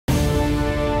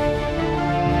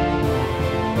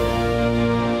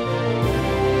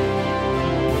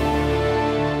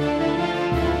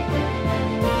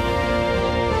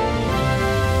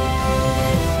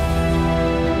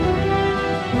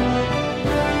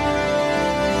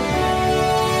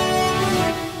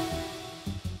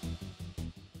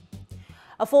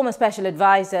former special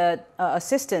advisor,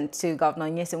 assistant to Governor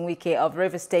Nyesom Wike of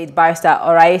Rivers State, Barrister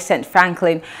Oraye St.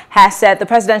 Franklyn, has said the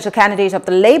presidential candidate of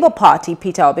the Labour Party,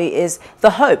 Peter Obi, is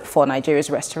the hope for Nigeria's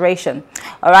restoration.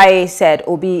 Oraye said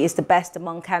Obi is the best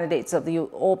among candidates of the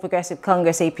All Progressive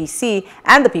Congress APC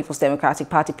and the People's Democratic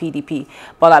Party PDP,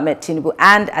 Bola Tinubu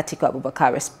and Atiku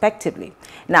Abubakar respectively.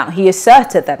 Now, he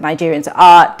asserted that Nigerians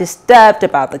are disturbed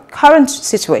about the current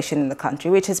situation in the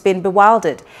country, which has been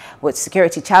bewildered with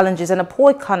security challenges and a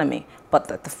poor economy, but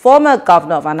that the former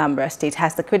governor of Anambra State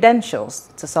has the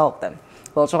credentials to solve them.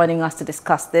 Well, joining us to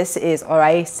discuss this is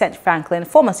Oraye St. Franklyn,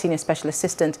 former senior special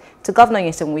assistant to Governor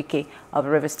Nyesom Wike of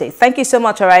Rivers State. Thank you so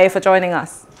much, Oraye, for joining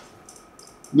us.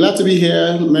 Glad to be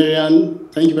here, Marianne.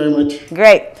 Thank you very much.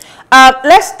 Great.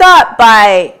 Let's start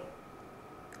by,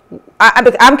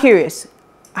 I'm curious,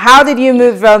 how did you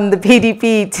move from the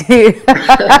PDP to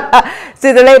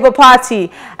the Labour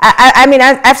Party? I mean,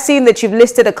 I've seen that you've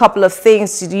listed a couple of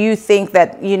things. Do you think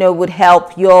that, would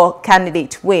help your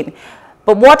candidate win?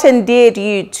 But what endeared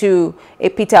you to a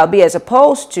Peter Obi as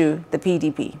opposed to the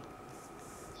PDP?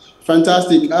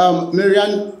 Fantastic.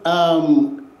 Marianne,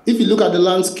 if you look at the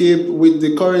landscape with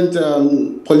the current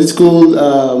political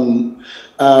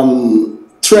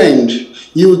trend,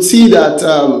 you would see that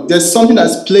there's something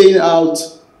that's playing out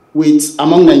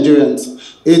among Nigerians.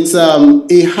 It's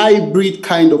a hybrid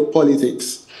kind of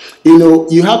politics.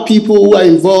 You have people who are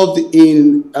involved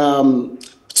in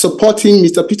supporting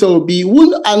Mr. Peter Obi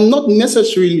who are not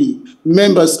necessarily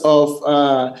members of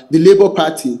the Labour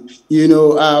Party.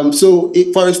 So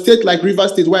for a state like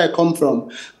Rivers State, where I come from,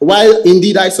 while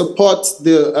indeed I support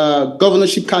the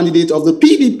governorship candidate of the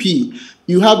PDP,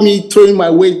 you have me throwing my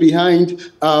weight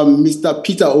behind Mr.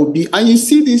 Peter Obi, and you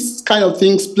see these kind of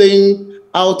things playing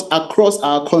out across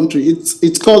our country.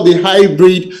 It's called the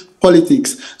hybrid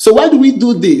politics. So why do we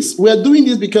do this? We are doing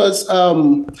this because,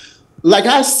 like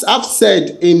I've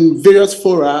said in various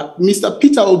fora, Mr.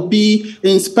 Peter Obi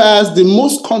inspires the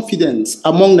most confidence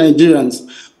among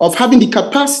Nigerians of having the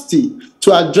capacity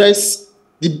to address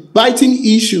the biting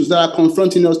issues that are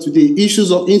confronting us today,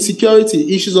 issues of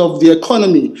insecurity, issues of the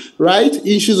economy, right?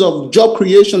 Issues of job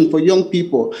creation for young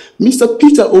people. Mr.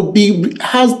 Peter Obi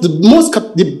has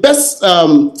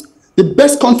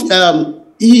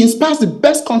he inspires the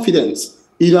best confidence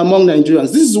among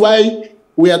Nigerians. This is why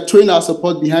we are throwing our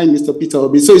support behind Mr. Peter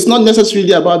Obi. So it's not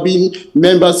necessarily about being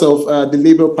members of the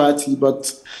Labour Party,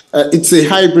 but it's a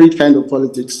hybrid kind of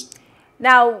politics.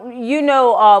 Now, you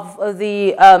know of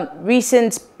the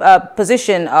recent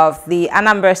position of the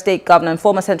Anambra State governor and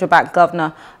former central bank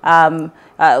governor,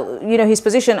 his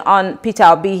position on Peter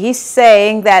Obi. He's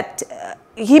saying that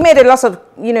he made a lot of,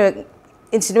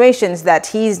 insinuations that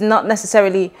he's not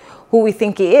necessarily who we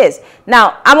think he is.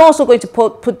 Now, I'm also going to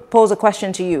pose a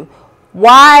question to you.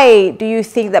 Why do you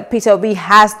think that Peter Obi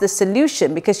has the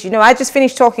solution? Because, I just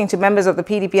finished talking to members of the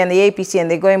PDP and the APC, and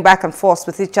they're going back and forth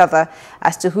with each other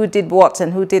as to who did what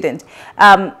and who didn't.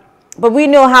 But we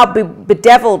know how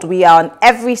bedeviled we are on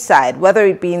every side, whether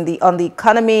it be on the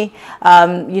economy,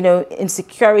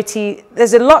 insecurity.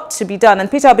 There's a lot to be done.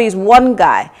 And Peter Obi is one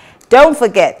guy. Don't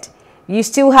forget, you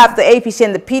still have the APC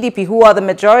and the PDP, who are the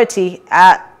majority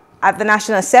at the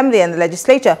National Assembly and the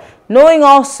legislature, knowing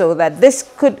also that this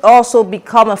could also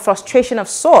become a frustration of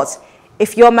sorts.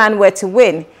 If your man were to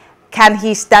win, can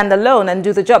he stand alone and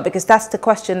do the job? Because that's the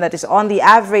question that is on the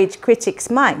average critic's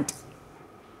mind.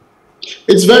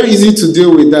 It's very easy to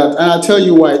deal with that, and I'll tell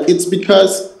you why. It's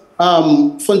because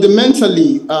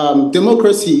fundamentally,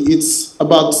 democracy, it's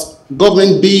about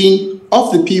government being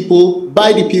of the people,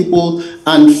 by the people,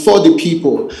 and for the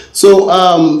people. So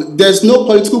there's no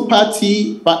political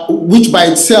party which by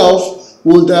itself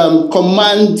would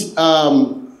command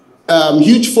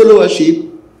huge followership,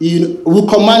 will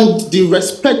command the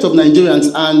respect of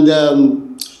Nigerians. And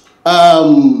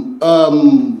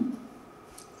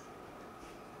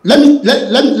let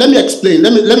me explain.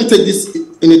 Let me take this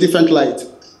in a different light.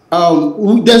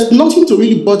 There's nothing to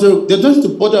really bother. There's nothing to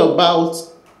bother about.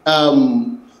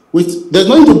 There's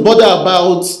nothing to bother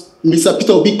about Mr.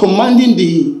 Peter Obi commanding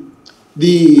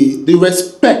the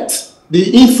respect, the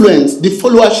influence, the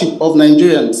followership of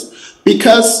Nigerians,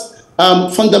 because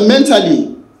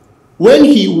fundamentally, when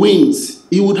he wins,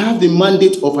 he would have the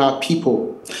mandate of our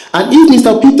people. And if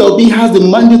Mr. Peter Obi has the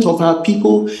mandate of our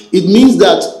people, it means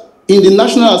that in the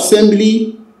National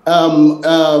Assembly,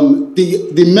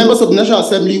 the members of the National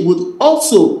Assembly would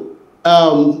also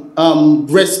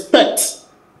respect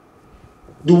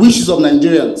the wishes of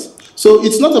Nigerians. So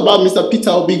it's not about Mr. Peter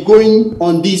Obi going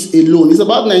on this alone. It's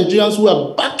about Nigerians who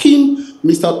are backing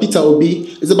Mr. Peter Obi.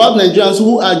 It's about Nigerians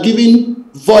who are giving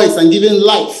voice and giving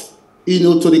life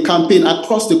to the campaign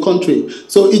across the country.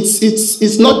 So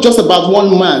it's not just about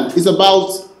one man. It's about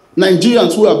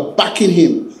Nigerians who are backing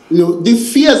him.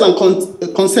 The fears and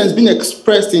concerns being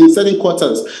expressed in certain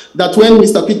quarters that when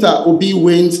Mr. Peter Obi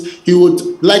wins, he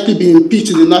would likely be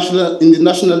impeached in the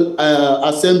National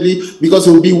Assembly, because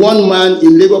it will be one man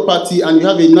in Labour Party, and you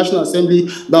have a National Assembly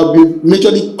that will be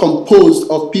majorly composed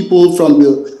of people from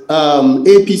the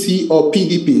APC or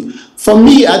PDP. For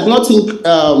me, I do not think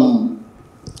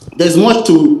there's much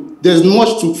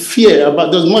to fear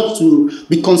about, there's much to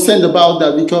be concerned about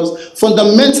that, because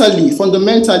fundamentally,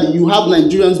 you have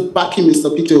Nigerians backing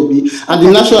Mr. Peter Obi, and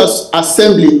the National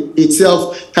Assembly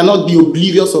itself cannot be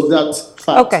oblivious of that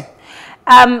fact. Okay.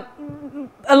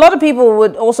 A lot of people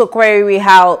would also query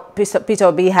how Peter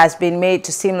Obi has been made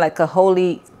to seem like a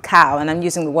holy cow, and I'm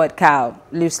using the word cow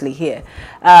loosely here,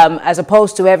 as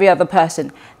opposed to every other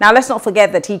person. Now, let's not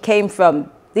forget that he came from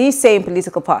these same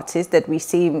political parties that we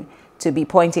seem to be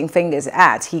pointing fingers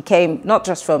at. He came not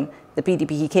just from the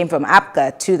PDP, he came from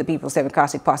APGA to the People's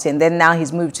Democratic Party, and then now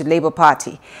he's moved to Labour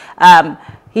Party.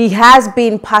 He has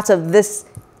been part of this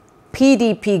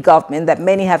PDP government that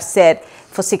many have said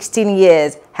for 16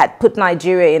 years had put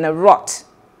Nigeria in a rut.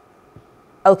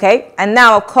 Okay, and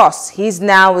now, of course, he's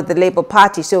now with the Labour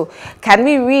Party. So can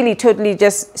we really totally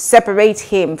just separate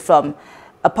him from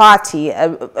a party?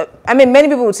 I mean, many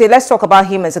people would say, let's talk about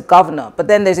him as a governor. But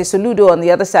then there's a Soludo on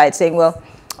the other side saying, well,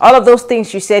 all of those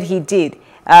things you said he did,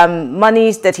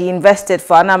 monies that he invested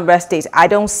for Anambra State, I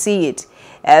don't see it.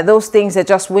 Those things are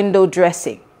just window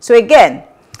dressing. So again,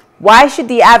 why should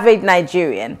the average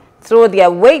Nigerian throw their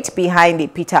weight behind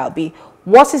it, Peter Obi?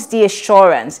 What is the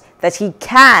assurance that he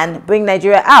can bring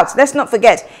Nigeria out? Let's not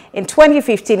forget, in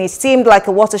 2015, it seemed like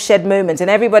a watershed moment, and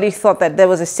everybody thought that there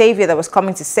was a savior that was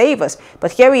coming to save us.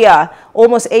 But here we are,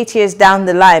 almost 8 years down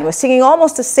the line. We're singing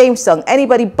almost the same song,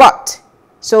 anybody but.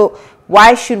 So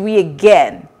why should we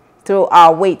again throw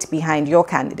our weight behind your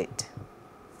candidate?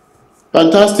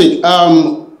 Fantastic.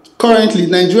 Currently,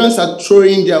 Nigerians are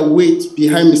throwing their weight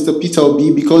behind Mr. Peter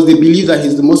Obi because they believe that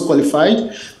he's the most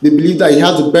qualified. They believe that he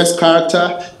has the best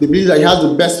character. They believe that he has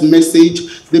the best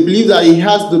message. They believe that he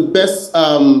has the best,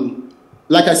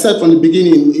 like I said from the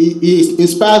beginning, he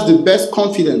inspires the best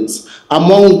confidence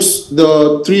amongst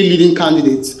the three leading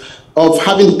candidates of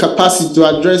having the capacity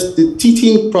to address the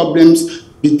teething problems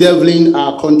bedeviling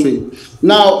our country.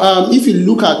 Now, if you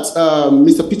look at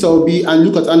Mr. Peter Obi and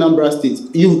look at Anambra State,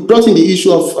 you've brought in the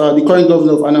issue of the current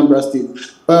governor of Anambra State.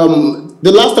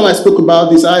 The last time I spoke about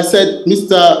this, I said Mr.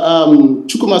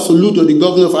 Chukwuma Soludo, the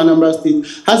governor of Anambra State,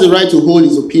 has a right to hold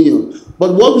his opinion.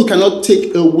 But what we cannot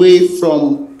take away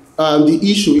from the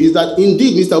issue is that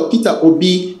indeed Mr. Peter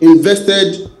Obi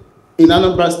invested in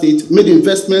Anambra State, made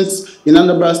investments in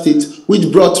Anambra State,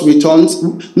 which brought returns.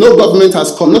 No government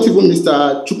has come, not even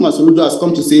Mr. Chukwuma Soludo has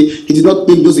come to say he did not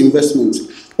make those investments.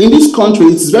 In this country,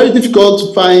 it's very difficult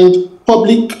to find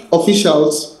public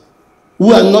officials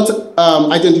who are not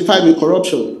identified with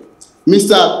corruption.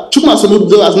 Mr. Chukwuma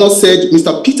Soludo has not said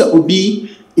Mr. Peter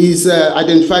Obi is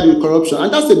identified with corruption,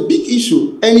 and that's a big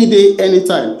issue any day,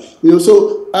 anytime.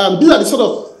 So these are the sort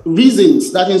of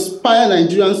reasons that inspire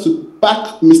Nigerians to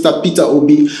back Mr. Peter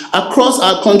Obi. Across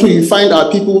our country, you find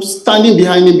our people standing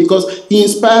behind him because he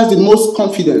inspires the most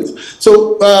confidence.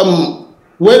 So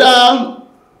whether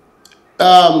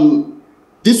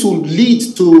this will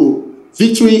lead to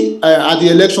victory at the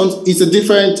elections is a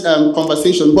different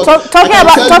conversation. But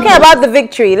talking about the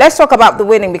victory, let's talk about the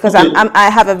winning, because okay.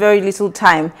 I have a very little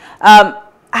time.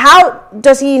 How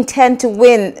does he intend to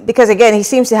win? Because again, he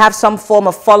seems to have some form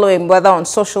of following, whether on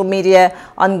social media,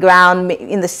 on ground,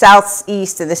 in the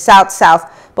southeast and the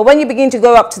south-south. But when you begin to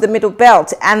go up to the middle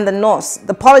belt and the north,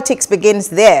 the politics begins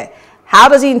there. How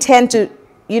does he intend to,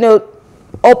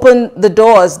 open the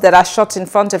doors that are shut in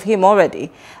front of him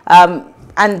already?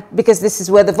 And because this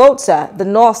is where the votes are, the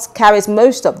north carries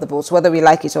most of the votes, whether we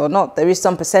like it or not. There is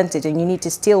some percentage, and you need to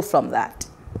steal from that.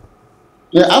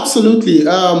 Yeah, absolutely.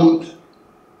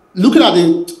 Looking at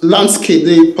the landscape,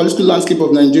 the political landscape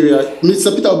of Nigeria,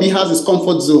 Mr. Peter Obi has his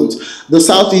comfort zones. The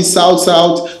southeast,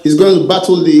 south-south, he's going to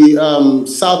battle the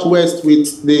southwest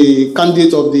with the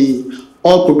candidate of the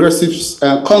All Progressives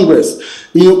Congress.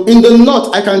 In the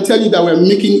north, I can tell you that we're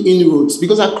making inroads,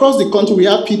 because across the country, we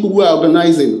have people who are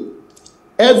organizing.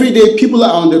 Every day, people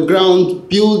are on the ground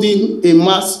building a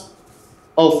mass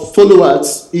of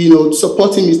followers,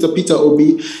 supporting Mr. Peter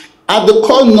Obi. At the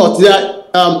core north, there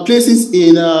are places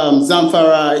in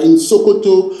Zamfara, in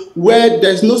Sokoto, where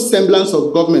there's no semblance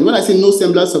of government. When I say no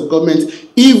semblance of government,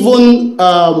 even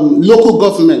local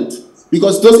government,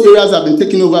 because those areas have been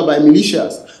taken over by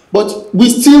militias. but we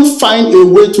still find a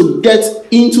way to get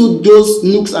into those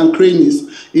nooks and crannies,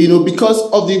 because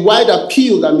of the wide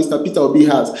appeal that Mr. Peter Obi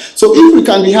has. So if we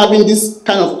can be having this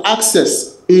kind of access,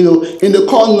 in the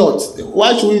core north,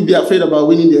 why should we be afraid about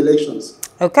winning the elections?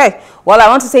 Okay. Well, I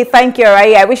want to say thank you,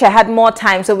 Oraye. I wish I had more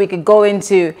time so we could go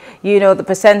into, the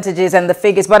percentages and the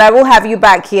figures. But I will have you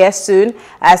back here soon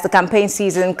as the campaign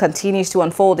season continues to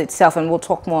unfold itself, and we'll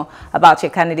talk more about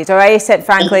your candidates. Oraye St.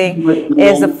 Franklyn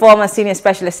is the former senior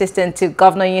special assistant to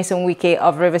Governor Nyesom Wike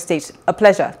of Rivers State. A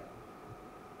pleasure.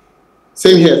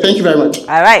 Same here. Thank you very much.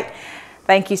 All right.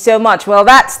 Thank you so much. Well,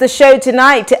 that's the show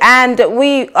tonight, and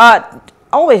we are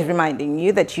always reminding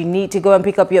you that you need to go and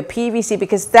pick up your PVC,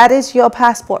 because that is your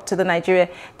passport to the Nigeria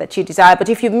that you desire. But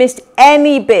if you've missed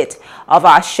any bit of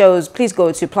our shows, please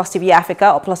go to Plus TV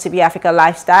Africa or Plus TV Africa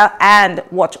Lifestyle and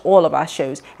watch all of our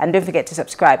shows. And don't forget to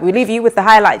subscribe. We leave you with the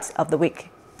highlights of the week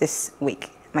this week.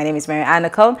 My name is Mary Anna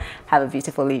Cone. Have a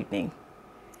beautiful evening.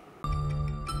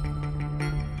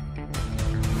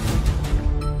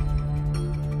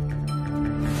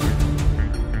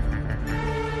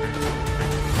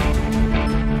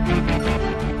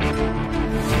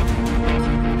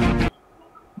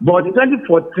 But in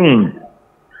 2014,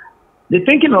 the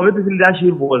thinking of APC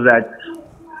leadership was that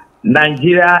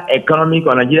Nigeria economic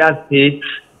or Nigeria state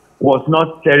was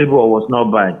not terrible or was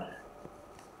not bad.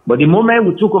 But the moment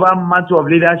we took over mantle of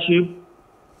leadership,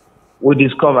 we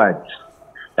discovered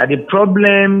that the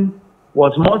problem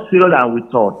was more serious than we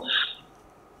thought.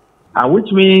 And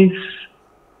which means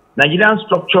Nigerian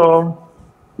structure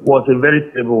was a very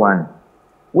terrible one,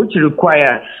 which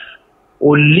requires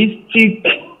holistic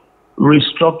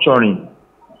restructuring,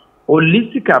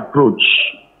 holistic approach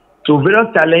to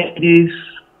various challenges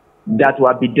that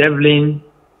were bedeviling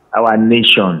our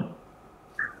nation.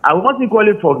 I won't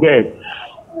equally forget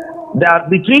that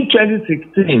between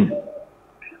 2016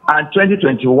 and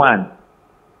 2021,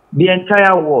 the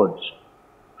entire world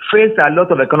faced a lot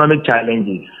of economic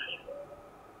challenges.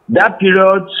 That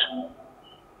period,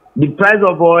 the price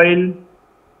of oil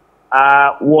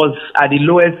was at the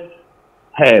lowest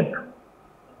ebb.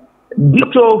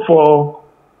 Ditto for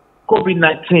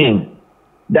COVID-19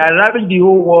 that ravaged the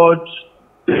whole world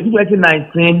in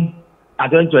 2019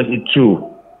 and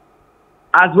 2022,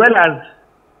 as well as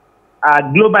a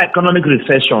global economic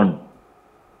recession,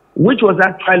 which was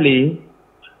actually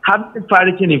having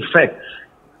far-reaching effects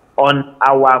on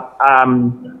our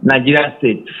Nigerian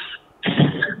state.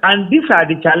 And these are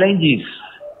the challenges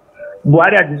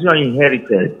Buhari administration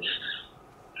inherited.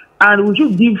 And we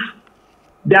should give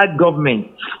that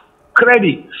government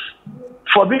credit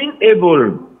for being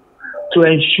able to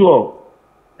ensure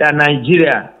that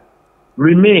Nigeria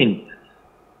remains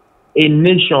a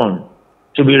nation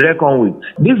to be reckoned with.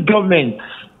 This government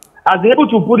has been able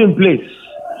to put in place,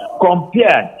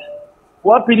 compared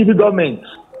what PDP government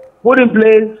put in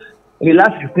place in the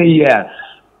last 16 years,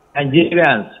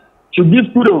 Nigerians should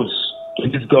give kudos to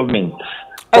this government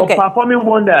for performing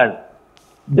wonders.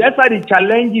 Despite the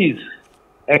challenges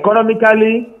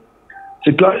economically,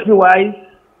 security-wise,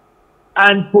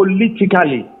 and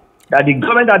politically that the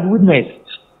government had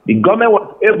witnessed, the government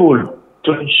was able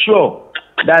to ensure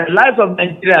that the lives of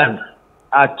Nigerians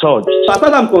are touched. As far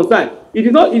as I'm concerned, it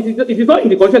is not in the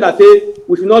constitution that says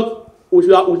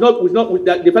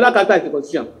the federal character is the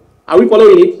constitution. Are we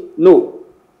following it? No.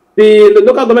 The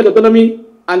local government autonomy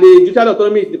and the judicial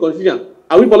autonomy is the constitution.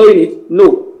 Are we following it?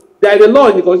 No. There is a law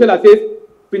in the constitution that says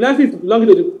finances belonging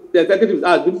to the executive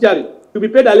as judiciary to be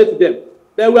paid directly to them.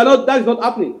 That is not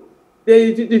happening.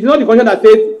 It is not the constitution that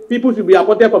says people should be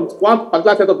appointed from one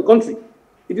particular set of the country.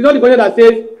 It is not the constitution that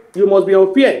says you must be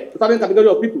unfair to certain category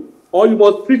of people, or you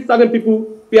must treat certain people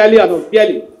fairly and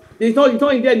unfairly. It's not in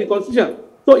there in the constitution.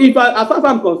 So if, as far as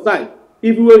I'm concerned,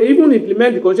 if we will even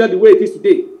implement the constitution the way it is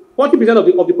today, 40% of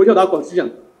the position of that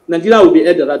constitution, Nigeria will be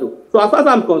Eldorado. So as far as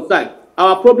I'm concerned,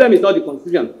 our problem is not the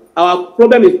constitution. Our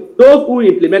problem is those who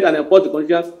implement and enforce the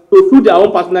constitution to suit their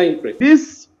own personal interest.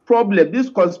 This problem, this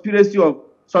conspiracy of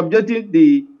subjecting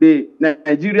the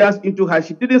Nigerians into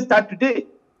hardship didn't start today.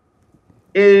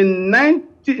 In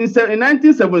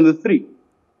 1973,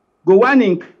 Gowon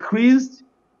increased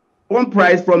one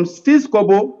price from 6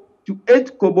 kobo to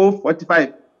 8 kobo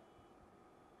 45.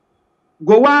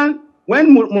 Gowon,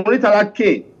 when Muritala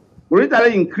came,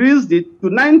 Muritala increased it to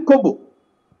 9 kobo.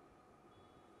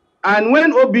 And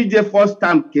when OBJ first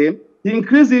time came, he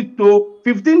increased it to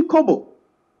 15 kobo.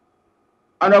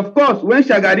 And of course, when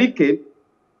Shagari came,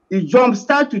 it jumped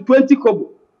start to 20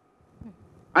 kobo.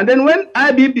 And then when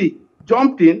IBB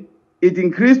jumped in, it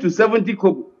increased to 70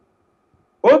 kobo.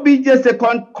 OBJ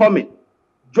second coming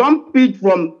jumped it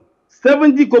from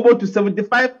 70 kobo to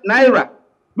 75 naira.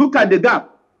 Look at the gap.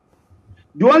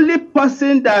 The only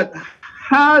person that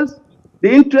has the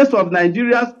interest of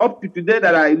Nigerians up to today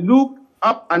that I look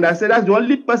up and I said that's the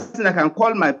only person I can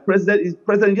call my president is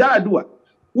President Yar'Adua,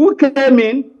 who came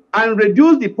in and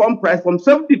reduced the pump price from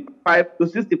 75 to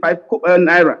 65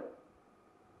 naira.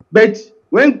 But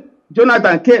when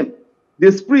Jonathan came,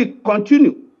 the spree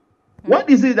continued. What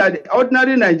is it that the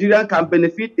ordinary Nigerian can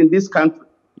benefit in this country?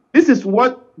 This is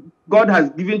what God has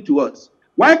given to us.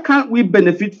 Why can't we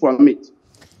benefit from it?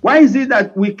 Why is it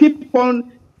that we keep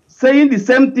on saying the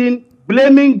same thing,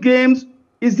 blaming games?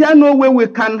 Is there no way we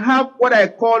can have what I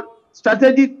call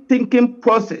strategic thinking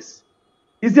process?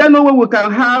 Is there no way we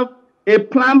can have a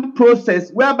planned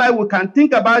process whereby we can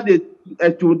think about it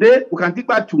today, we can think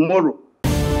about tomorrow?